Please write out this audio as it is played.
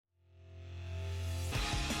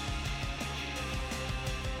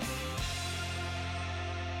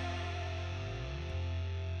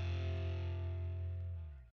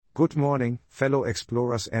Good morning, fellow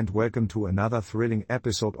explorers, and welcome to another thrilling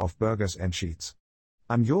episode of Burgers and Sheets.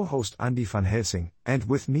 I'm your host Andy van Helsing, and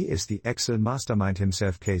with me is the Excel mastermind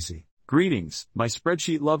himself, Casey. Greetings, my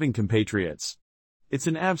spreadsheet-loving compatriots. It's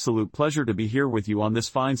an absolute pleasure to be here with you on this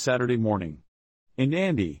fine Saturday morning. And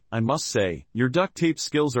Andy, I must say, your duct tape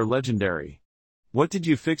skills are legendary. What did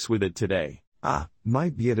you fix with it today? My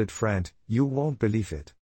bearded friend, you won't believe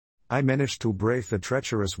it. I managed to brave the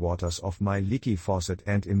treacherous waters of my leaky faucet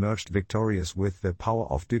and emerged victorious with the power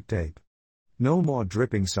of duct tape. No more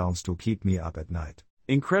dripping sounds to keep me up at night.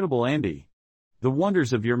 Incredible, Andy. The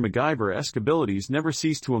wonders of your MacGyver-esque abilities never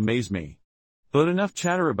cease to amaze me. But enough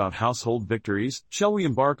chatter about household victories, shall we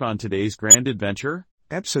embark on today's grand adventure?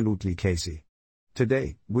 Absolutely, Casey.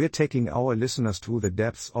 Today, we're taking our listeners to the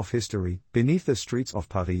depths of history, beneath the streets of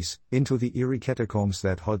Paris, into the eerie catacombs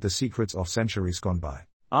that hold the secrets of centuries gone by.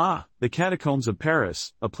 The Catacombs of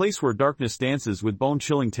Paris, a place where darkness dances with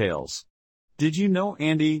bone-chilling tales. Did you know,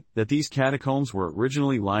 Andy, that these catacombs were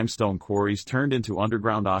originally limestone quarries turned into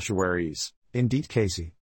underground ossuaries? Indeed,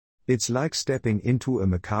 Casey. It's like stepping into a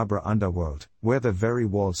macabre underworld, where the very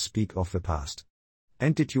walls speak of the past.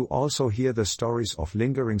 And did you also hear the stories of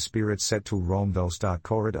lingering spirits said to roam those dark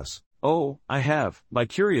corridors? Oh, I have, my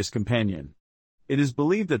curious companion. It is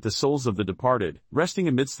believed that the souls of the departed, resting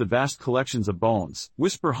amidst the vast collections of bones,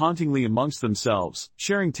 whisper hauntingly amongst themselves,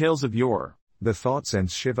 sharing tales of yore. The thought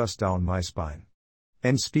sends shivers down my spine.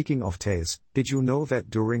 And speaking of tales, did you know that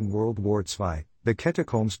during World War II, the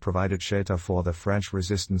catacombs provided shelter for the French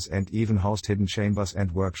resistance and even housed hidden chambers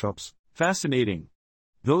and workshops? Fascinating.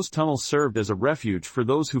 Those tunnels served as a refuge for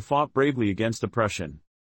those who fought bravely against oppression.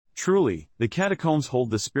 Truly, the catacombs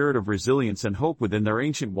hold the spirit of resilience and hope within their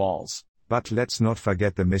ancient walls. But let's not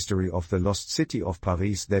forget the mystery of the lost city of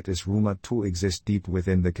Paris that is rumored to exist deep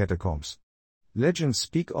within the catacombs. Legends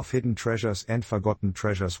speak of hidden treasures and forgotten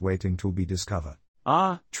treasures waiting to be discovered.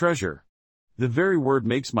 Treasure. The very word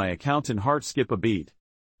makes my accountant heart skip a beat.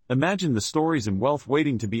 Imagine the stories and wealth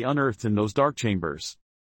waiting to be unearthed in those dark chambers.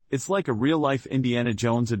 It's like a real-life Indiana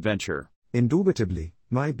Jones adventure. Indubitably,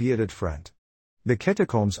 my bearded friend. The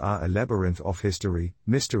catacombs are a labyrinth of history,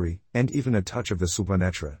 mystery, and even a touch of the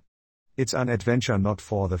supernatural. It's an adventure not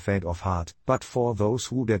for the faint of heart, but for those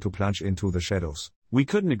who dare to plunge into the shadows. We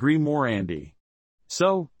couldn't agree more, Andy.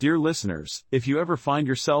 So, dear listeners, if you ever find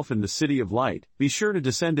yourself in the City of Light, be sure to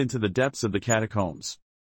descend into the depths of the catacombs.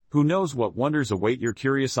 Who knows what wonders await your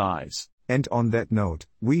curious eyes? And on that note,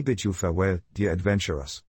 we bid you farewell, dear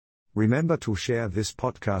adventurers. Remember to share this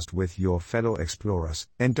podcast with your fellow explorers,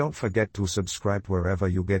 and don't forget to subscribe wherever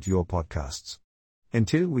you get your podcasts.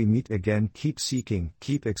 Until we meet again, keep seeking,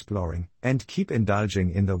 keep exploring, and keep indulging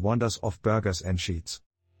in the wonders of burgers and sheets.